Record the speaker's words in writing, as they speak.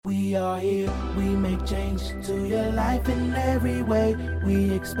We are here, we make change to your life in every way.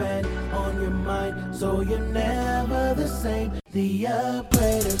 We expand on your mind, so you're never the same. The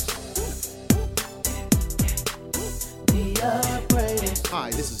Upgraders. The Upgraders. Hi,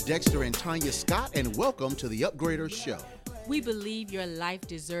 this is Dexter and Tanya Scott, and welcome to the Upgraders Show. We believe your life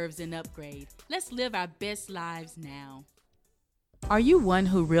deserves an upgrade. Let's live our best lives now. Are you one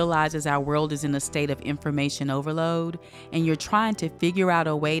who realizes our world is in a state of information overload and you're trying to figure out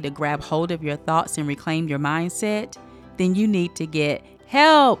a way to grab hold of your thoughts and reclaim your mindset? Then you need to get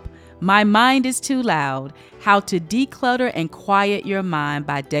help. My Mind is Too Loud: How to Declutter and Quiet Your Mind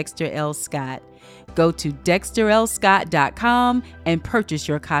by Dexter L. Scott. Go to dexterlscott.com and purchase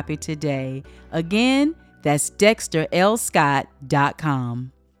your copy today. Again, that's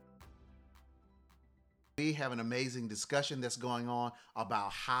dexterlscott.com. We have an amazing discussion that's going on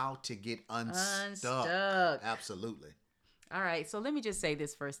about how to get unstuck. Absolutely. All right, so let me just say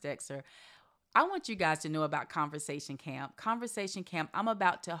this first, Dexter. I want you guys to know about Conversation Camp. Conversation Camp, I'm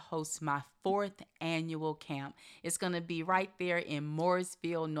about to host my 4th annual camp. It's going to be right there in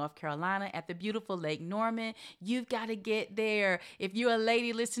Mooresville, North Carolina at the beautiful Lake Norman. You've got to get there. If you're a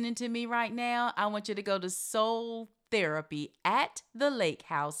lady listening to me right now, I want you to go to Soul Therapy at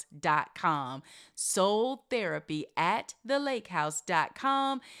thelakehouse.com. Soul Therapy at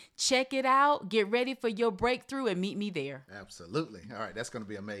thelakehouse.com. Check it out. Get ready for your breakthrough and meet me there. Absolutely. All right, that's going to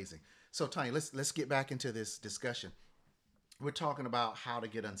be amazing. So, Tanya, let's get back into this discussion. We're talking about how to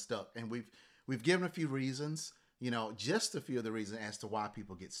get unstuck, and we've given a few reasons. Just a few of the reasons as to why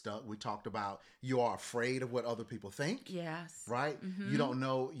people get stuck. We talked about you are afraid of what other people think. Yes. Right? Mm-hmm. You don't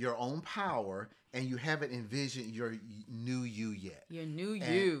know your own power, and you haven't envisioned your new you yet. Your new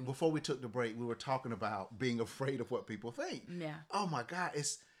and you. Before we took the break, we were talking about being afraid of what people think. Yeah. Oh my God.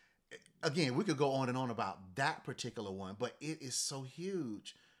 Again, we could go on and on about that particular one, but it is so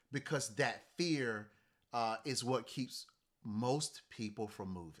huge because that fear is what keeps most people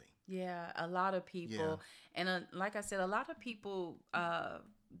from moving. Yeah, a lot of people. Yeah. And like I said, a lot of people,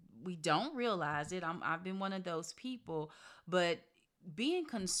 we don't realize it. I've been one of those people, but being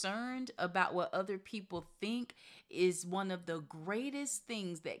concerned about what other people think is one of the greatest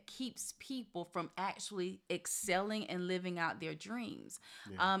things that keeps people from actually excelling and living out their dreams.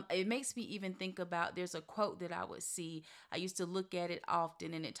 Yeah. It makes me even think about, there's a quote that I would see. I used to look at it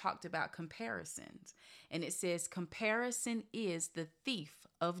often, and it talked about comparisons. And it says, comparison is the thief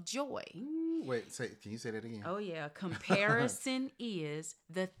of joy. Ooh, wait, can you say that again? Oh, yeah. Comparison is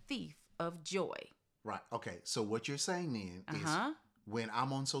the thief of joy. Right. Okay. So what you're saying then is when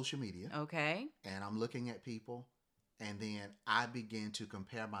I'm on social media, okay, and I'm looking at people, and then I begin to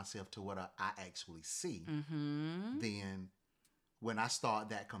compare myself to what I actually see, then when I start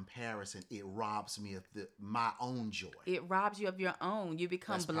that comparison, it robs me of my own joy. It robs you of your own. You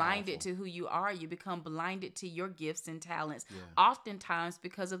become blinded to who you are. You become blinded to your gifts and talents, oftentimes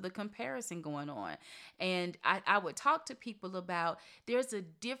because of the comparison going on. And I would talk to people about, there's a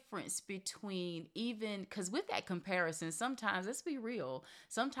difference between, even, because with that comparison, sometimes, let's be real,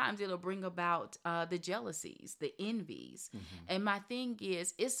 sometimes it'll bring about the jealousies, the envies. Mm-hmm. And my thing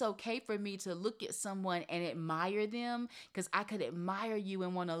is, it's okay for me to look at someone and admire them, because I could admire you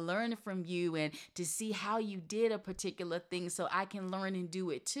and want to learn from you and to see how you did a particular thing so I can learn and do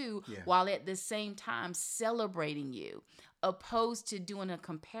it too, while at the same time celebrating you, opposed to doing a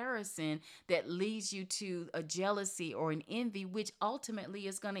comparison that leads you to a jealousy or an envy, which ultimately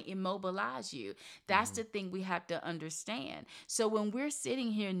is going to immobilize you. That's the thing we have to understand. So when we're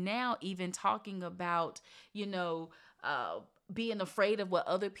sitting here now, even talking about, being afraid of what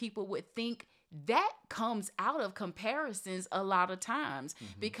other people would think, that comes out of comparisons a lot of times,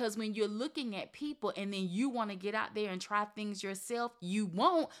 because when you're looking at people and then you want to get out there and try things yourself, you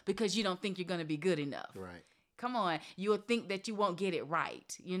won't, because you don't think you're going to be good enough. Right. Come on. You'll think that you won't get it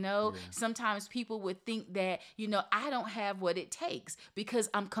right. Sometimes people would think that, I don't have what it takes because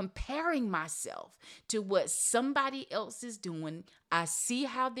I'm comparing myself to what somebody else is doing. I see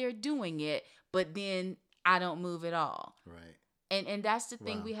how they're doing it, but then I don't move at all. Right. And that's the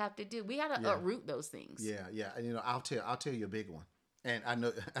thing we have to do. We got to uproot those things. Yeah. And, I'll tell you a big one. And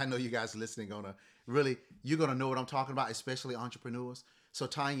I know you guys listening you're gonna know what I'm talking about, especially entrepreneurs. So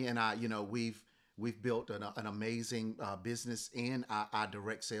Tanya and I, we've built an amazing business in our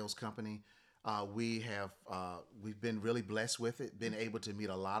direct sales company. We've been really blessed with it, been able to meet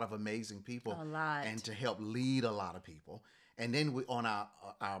a lot of amazing people, and to help lead a lot of people. And then we, on our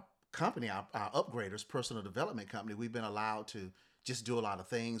company, our Upgraders personal development company, we've been allowed to just do a lot of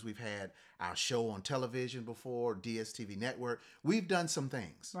things. We've had our show on television before, DSTV network. We've done some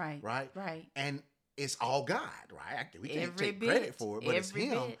things. Right. Right. And it's all God, right? We can't take credit for it, but it's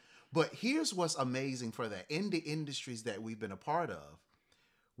Him. But here's what's amazing for that. In the industries that we've been a part of,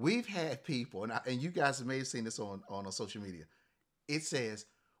 we've had people, and you guys may have seen this on social media. It says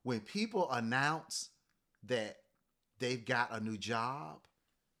when people announce that they've got a new job,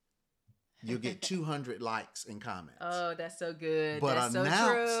 you'll get 200 likes and comments. Oh, that's so good. But that's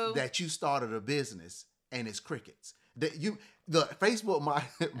announce so true. that you started a business and it's crickets. Facebook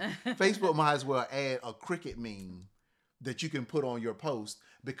might as well add a cricket meme that you can put on your post,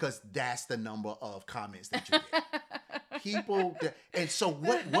 because that's the number of comments that you get. People, and so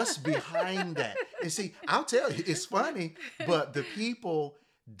what's behind that? And see, I'll tell you, it's funny, but the people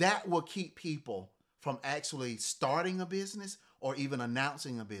that will keep people from actually starting a business or even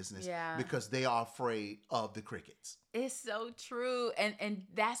announcing a business, because they are afraid of the crickets. It's so true. And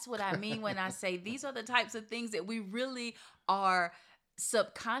that's what I mean when I say these are the types of things that we really are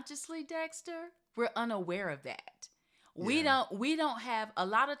subconsciously, Dexter, we're unaware of that. We don't have, a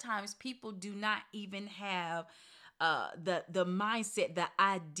lot of times people do not even have the mindset, the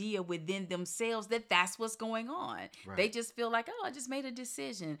idea within themselves that that's what's going on. Right. They just feel like, oh, I just made a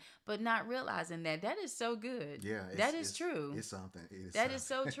decision, but not realizing that is so good. Yeah, that is true. It's something. That is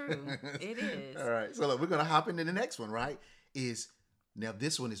so true. It is. All right, so look, we're gonna hop into the next one. Right? Now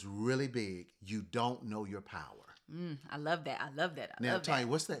this one is really big. You don't know your power. I love that. Now, Tanya,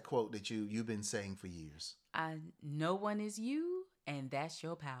 what's that quote that you've been saying for years? No one is you, and that's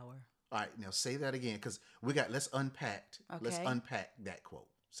your power. All right, now say that again, because let's unpack. Okay. Let's unpack that quote.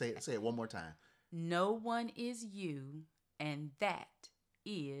 Say it one more time. No one is you, and that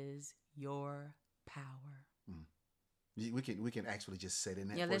is your power. We can actually just sit in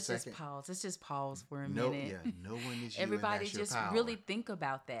that. Yeah, for a second. Let's just pause for a minute. Yeah, no one is you. Everybody, and that's just your power. really think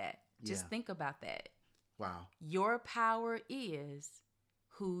about that. Just think about that. Wow. Your power is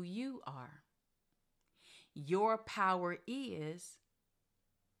who you are. Your power is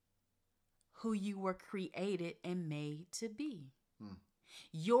who you were created and made to be.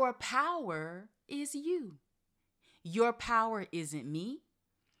 Your power is you. Your power isn't me.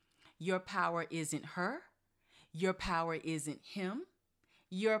 Your power isn't her. Your power isn't him.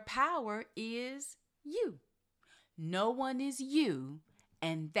 Your power is you. No one is you,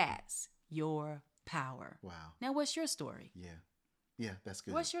 and that's your power. Wow. Now, what's your story? Yeah, that's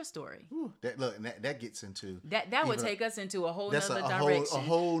good. What's your story? Ooh, that gets into that would take us into a whole nother direction. A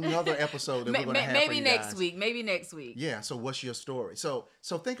whole nother episode that we're going to have maybe for you next guys. week. Maybe next week. Yeah. So what's your story? So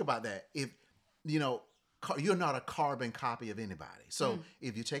think about that. If you're not a carbon copy of anybody. So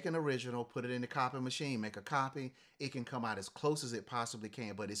if you take an original, put it in the copy machine, make a copy, it can come out as close as it possibly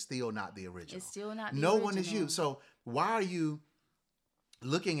can, but it's still not the original. It's still not the original. No one is you. So why are you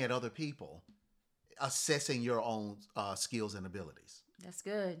looking at other people, assessing your own skills and abilities? That's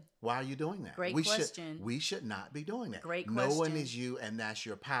good. Why are you doing that? Great question. We should not be doing that. Great question. No one is you, and that's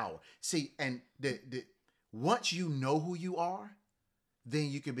your power. See, and once you know who you are,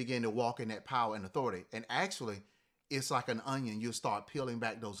 then you can begin to walk in that power and authority. And actually, it's like an onion. You'll start peeling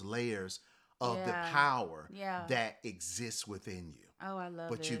back those layers of the power that exists within you. Oh, I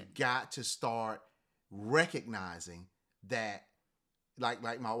love it. But you've got to start recognizing that, like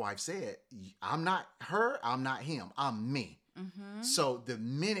my wife said, I'm not her, I'm not him, I'm me. Mm-hmm. So the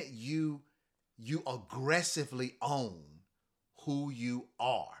minute you aggressively own who you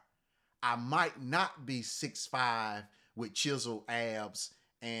are, I might not be 6'5" with chiseled abs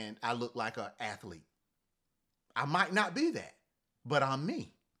and I look like an athlete. I might not be that, but I'm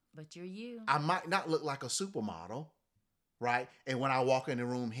me. But you're you. I might not look like a supermodel, right? And when I walk in the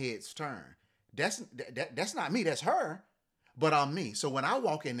room, heads turn. That's not me. That's her. But I'm me. So when I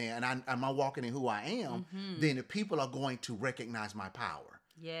walk in there and I'm walking in who I am, then the people are going to recognize my power.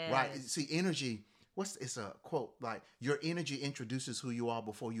 Yeah. Right. See, energy. It's a quote like your energy introduces who you are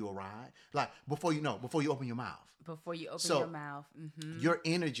before you arrive. Like before you open your mouth. Before you open your mouth. Mm-hmm. Your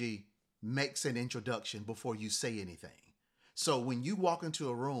energy makes an introduction before you say anything. So when you walk into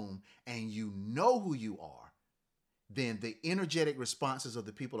a room and you know who you are, then the energetic responses of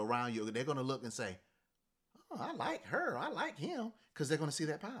the people around you, they're going to look and say, oh, I like her, I like him, because they're going to see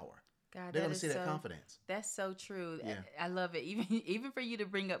that power. God, they're going to see that confidence. That's so true. Yeah. I love it. Even for you to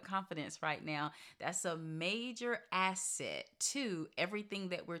bring up confidence right now, that's a major asset to everything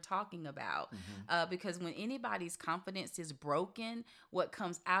that we're talking about. Mm-hmm. Because when anybody's confidence is broken, what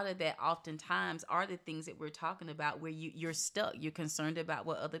comes out of that oftentimes are the things that we're talking about where you're stuck. You're concerned about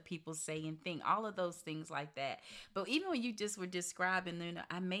what other people say and think. All of those things like that. But even when you just were describing,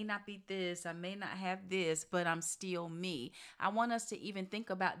 I may not be this, I may not have this, but I'm still me. I want us to even think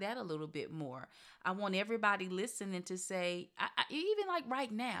about that a little little bit more. I want everybody listening to say, even like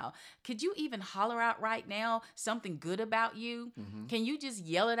right now, could you even holler out right now something good about you? Mm-hmm. Can you just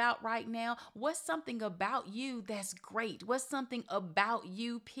yell it out right now? What's something about you that's great? What's something about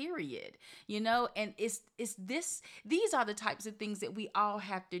you, period? You know, and it's this, these are the types of things that we all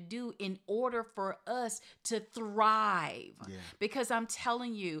have to do in order for us to thrive. Yeah. Because I'm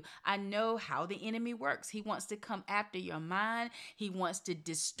telling you, I know how the enemy works. He wants to come after your mind. He wants to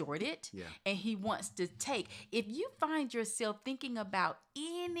distort it. Yeah. And he wants to take. If you find yourself thinking about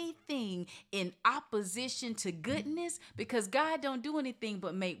anything in opposition to goodness, because God don't do anything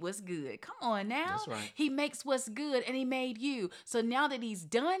but make what's good. Come on now. That's right. He makes what's good, and he made you. So now that he's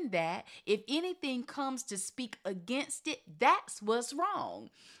done that, if anything comes to speak against it, that's what's wrong.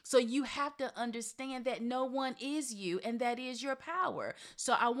 So you have to understand that no one is you, and that is your power.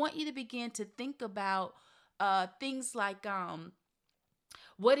 So I want you to begin to think about things like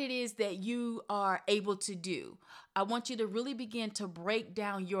what it is that you are able to do. I want you to really begin to break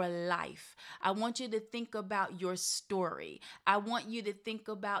down your life. I want you to think about your story. I want you to think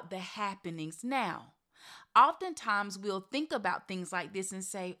about the happenings. Now, oftentimes we'll think about things like this and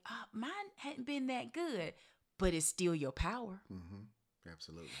say, mine hadn't been that good, but it's still your power. Mm-hmm.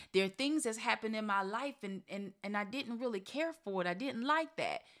 Absolutely. There are things that's happened in my life and I didn't really care for it. I didn't like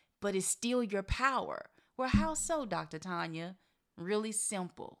that, but it's still your power. Well, how so, Dr. Tanya? Really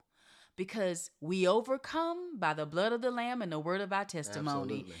simple. Because we overcome by the blood of the Lamb and the word of our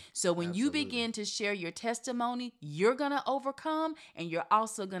testimony. Absolutely. So when you begin to share your testimony, you're going to overcome, and you're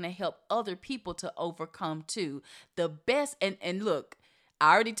also going to help other people to overcome too. The best, and look,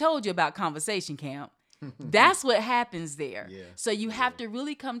 I already told you about Conversation Camp. That's what happens there. Yeah. So you have to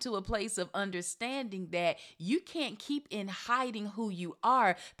really come to a place of understanding that you can't keep in hiding who you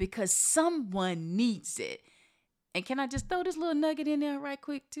are, because someone needs it. And can I just throw this little nugget in there right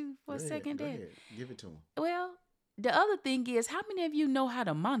quick too for a second? Go ahead. Give it to him. Well, the other thing is, how many of you know how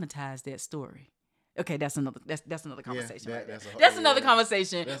to monetize that story? Okay, that's another conversation. Yeah, that's another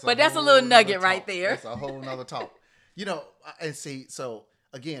conversation. But that's a little nugget right there. That's a whole nother talk. You know, and see, so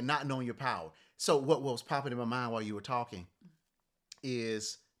again, not knowing your power. So what was popping in my mind while you were talking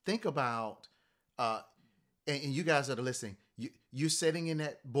is, think about, and you guys that are listening, you're sitting in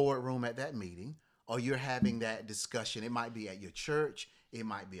that boardroom at that meeting, or you're having that discussion. It might be at your church. It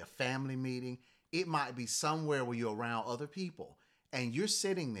might be a family meeting. It might be somewhere where you're around other people, and you're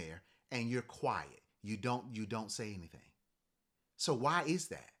sitting there and you're quiet. You don't say anything. So why is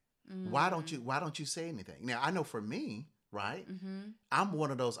that? Mm-hmm. Why don't you say anything? Now, I know for me, right? Mm-hmm. I'm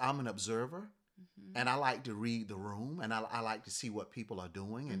one of those, I'm an observer, mm-hmm. and I like to read the room, and I like to see what people are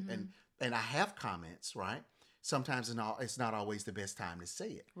doing, mm-hmm. and I have comments, right? Sometimes it's not always the best time to say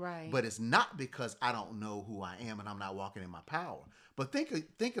it. Right. But it's not because I don't know who I am and I'm not walking in my power. But think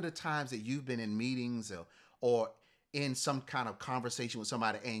of the times that you've been in meetings or in some kind of conversation with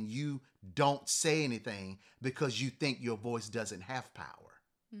somebody and you don't say anything because you think your voice doesn't have power.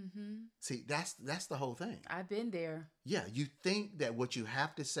 Mm-hmm. See, that's the whole thing. I've been there. Yeah, you think that what you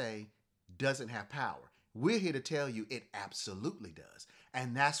have to say doesn't have power. We're here to tell you it absolutely does.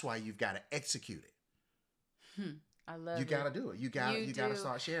 And that's why you've got to execute it. I love you gotta do it. You gotta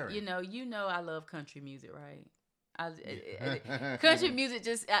start sharing. You know I love country music, right? Country music,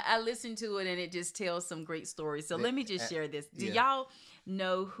 just I listen to it and it just tells some great stories. So let me just share this. Do y'all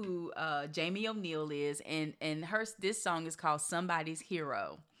know who Jamie O'Neal is? And this song is called Somebody's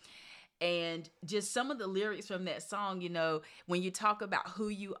Hero. And just some of the lyrics from that song, you know, when you talk about who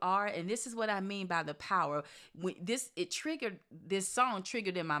you are, and this is what I mean by the power. This song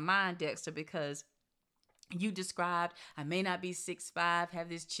triggered in my mind, Dexter, because you described, I may not be 6'5", have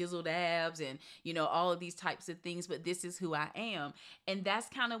this chiseled abs and, you know, all of these types of things, but this is who I am. And that's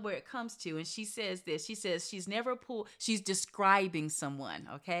kind of where it comes to. And she says this, she says, she's describing someone,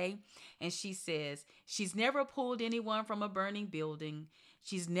 okay? And she says, she's never pulled anyone from a burning building.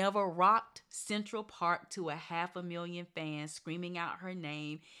 She's never rocked Central Park to 500,000 fans screaming out her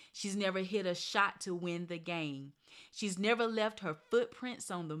name. She's never hit a shot to win the game. She's never left her footprints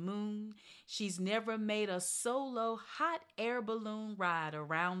on the moon. She's never made a solo hot air balloon ride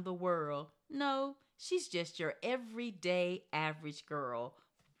around the world. No, she's just your everyday average girl.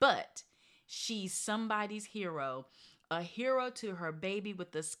 But she's somebody's hero. A hero to her baby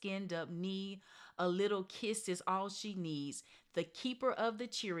with a skinned up knee. A little kiss is all she needs. The keeper of the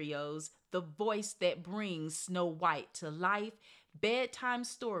Cheerios. The voice that brings Snow White to life. Bedtime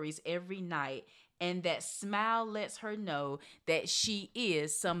stories every night. And that smile lets her know that she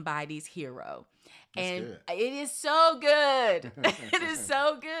is somebody's hero. That's and good. It is so good. It is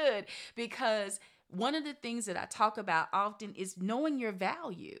so good because one of the things that I talk about often is knowing your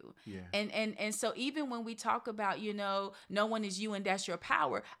value. Yeah. And so even when we talk about, no one is you and that's your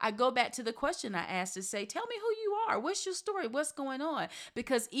power, I go back to the question I asked to say, tell me who you are. What's your story? What's going on?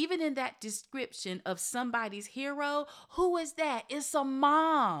 Because even in that description of somebody's hero, who is that? It's a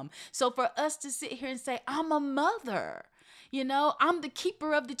mom. So for us to sit here and say, I'm a mother, I'm the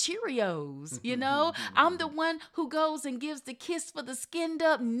keeper of the Cheerios, I'm the one who goes and gives the kiss for the skinned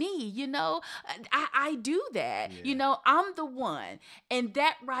up knee, I do that, I'm the one. And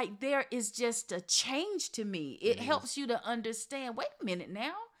that right there is just a change to me. It helps you to understand, wait a minute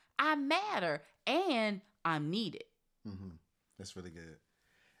now, I matter and I'm needed. Mm-hmm. That's really good.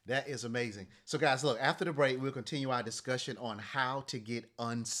 That is amazing. So guys, look, after the break, we'll continue our discussion on how to get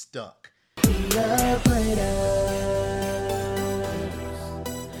unstuck.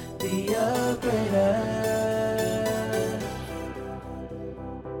 The upgraders.